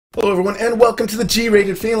Hello everyone and welcome to the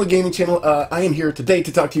G-Rated Family Gaming Channel. I am here today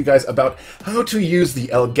to talk to you guys about how to use the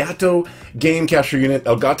Elgato game capture unit, the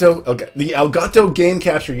Elgato game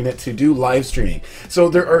capture unit to do live streaming. So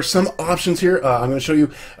there are some options here. I'm going to show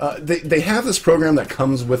you. They have this program that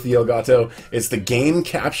comes with the Elgato. It's the Game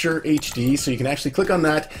Capture HD, so you can actually click on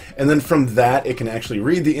that, and then from that it can actually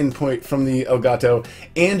read the input from the Elgato,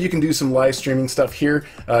 and you can do some live streaming stuff here.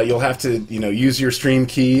 You'll have to, use your stream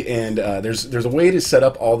key, and there's a way to set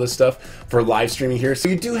up all this stuff for live streaming here. So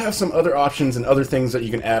you do have some other options and other things that you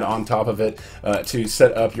can add on top of it to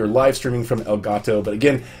set up your live streaming from Elgato. But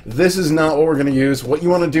again, this is not what we're going to use. What you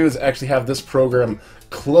want to do is actually have this program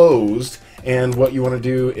closed, and what you want to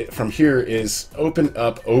do from here is open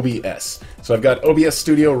up OBS. So I've got OBS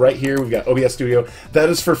Studio right here. We've got OBS Studio. That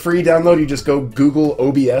is for free download. You just go Google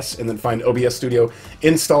OBS and then find OBS Studio,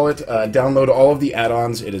 install it, download all of the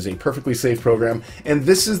add-ons. It is a perfectly safe program, and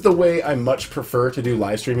this is the way I much prefer to do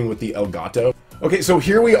live streaming with the Elgato. Okay, so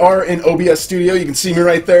here we are in OBS Studio. You can see me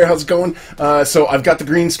right there. How's it going? So I've got the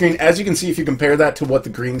green screen. As you can see, if you compare that to what the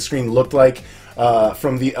green screen looked like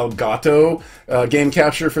from the Elgato game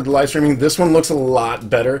capture for the live streaming, this one looks a lot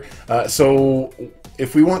better. So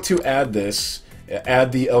if we want to add this,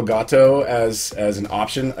 add the Elgato as an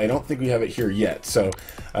option. I don't think we have it here yet. So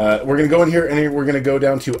we're going to go in here and we're going to go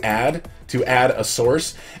down to add a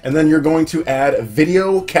source, and then you're going to add a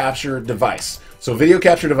video capture device. So video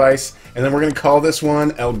capture device, and then we're going to call this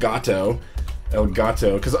one Elgato,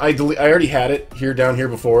 because I already had it down here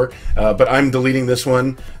before, but I'm deleting this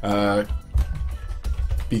one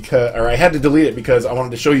because I had to delete it because I wanted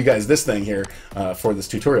to show you guys this thing here for this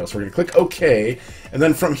tutorial. So we're going to click OK, and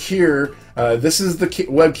then from here, this is the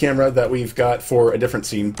web camera that we've got for a different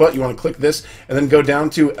scene, but you want to click this and then go down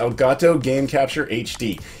to Elgato Game Capture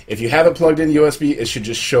HD. If you have it plugged in USB, it should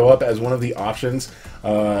just show up as one of the options,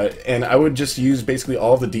 and I would just use basically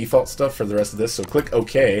all the default stuff for the rest of this. So click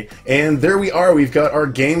OK, and there we are. We've got our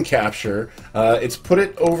game capture. It's put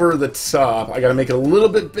it over the top. I got to make it a little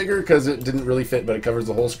bit bigger because it didn't really fit, but it covers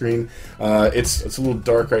the whole screen. It's a little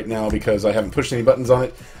dark right now because I haven't pushed any buttons on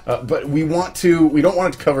it, but we don't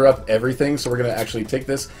want it to cover up everything, so we're going to actually take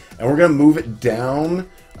this and we're going to move it down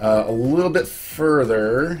a little bit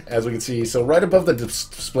further, as we can see. So right above the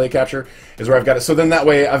display capture is where I've got it. So then that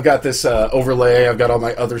way I've got this overlay, I've got all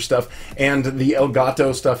my other stuff, and the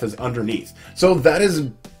Elgato stuff is underneath. So that is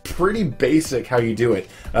pretty basic how you do it.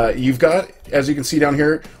 You've got, as you can see down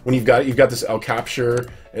here, when you've got this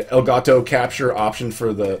Elgato capture option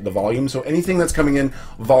for the volume. So anything that's coming in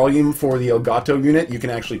volume for the Elgato unit, you can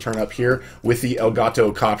actually turn up here with the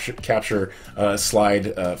Elgato capture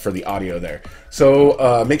slide for the audio there.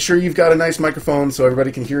 So make sure you've got a nice microphone so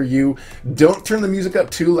everybody can hear you. Don't turn the music up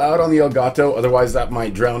too loud on the Elgato, otherwise that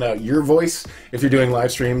might drown out your voice if you're doing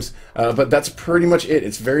live streams. But that's pretty much it.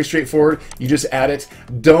 It's very straightforward. You just add it.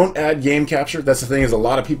 Don't add game capture. That's the thing, is a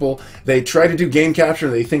lot of people, they try to do game capture,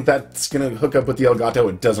 they think that's going to hook up with the Elgato.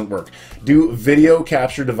 It doesn't work. Do video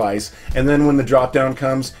capture device, and then when the drop down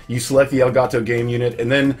comes, you select the Elgato game unit,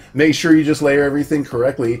 and then make sure you just layer everything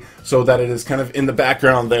correctly so that it is kind of in the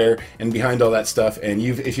background there and behind all that stuff. And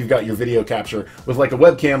if you've got your video capture with like a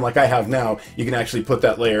webcam like I have now, you can actually put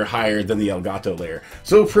that layer higher than the Elgato layer.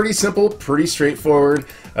 So pretty simple, pretty straightforward,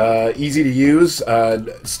 easy to use.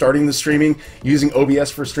 Starting the streaming using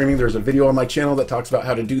OBS for streaming, there's a video on my channel that talks about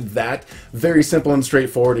how to do that. Very simple and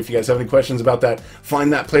straightforward. If you guys have any questions about that,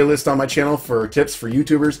 find that playlist on my channel for tips for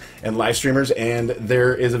YouTubers and live streamers, and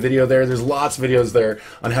there is a video there. There's lots of videos there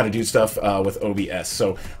on how to do stuff with OBS.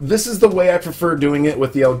 So this is the way I prefer doing it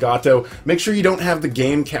with the Elgato. Make sure you don't have the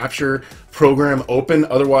game capture program open,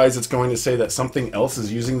 otherwise it's going to say that something else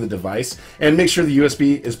is using the device. And make sure the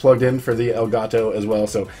USB is plugged in for the Elgato as well.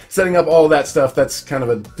 So setting up all that stuff, that's kind of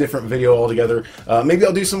a different video altogether. Maybe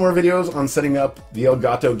I'll do some more videos on setting up the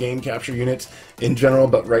Elgato game capture unit in general,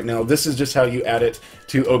 but right now this is just how you add it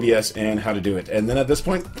to OBS and how to do it. And then at this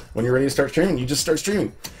point, when you're ready to start streaming, you just start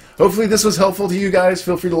streaming. Hopefully this was helpful to you guys.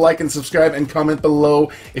 Feel free to like and subscribe and comment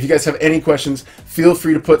below. If you guys have any questions, feel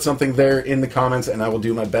free to put something there in the comments, and I will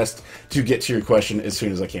do my best to get to your question as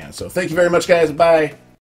soon as I can. So thank you very much, guys. Bye.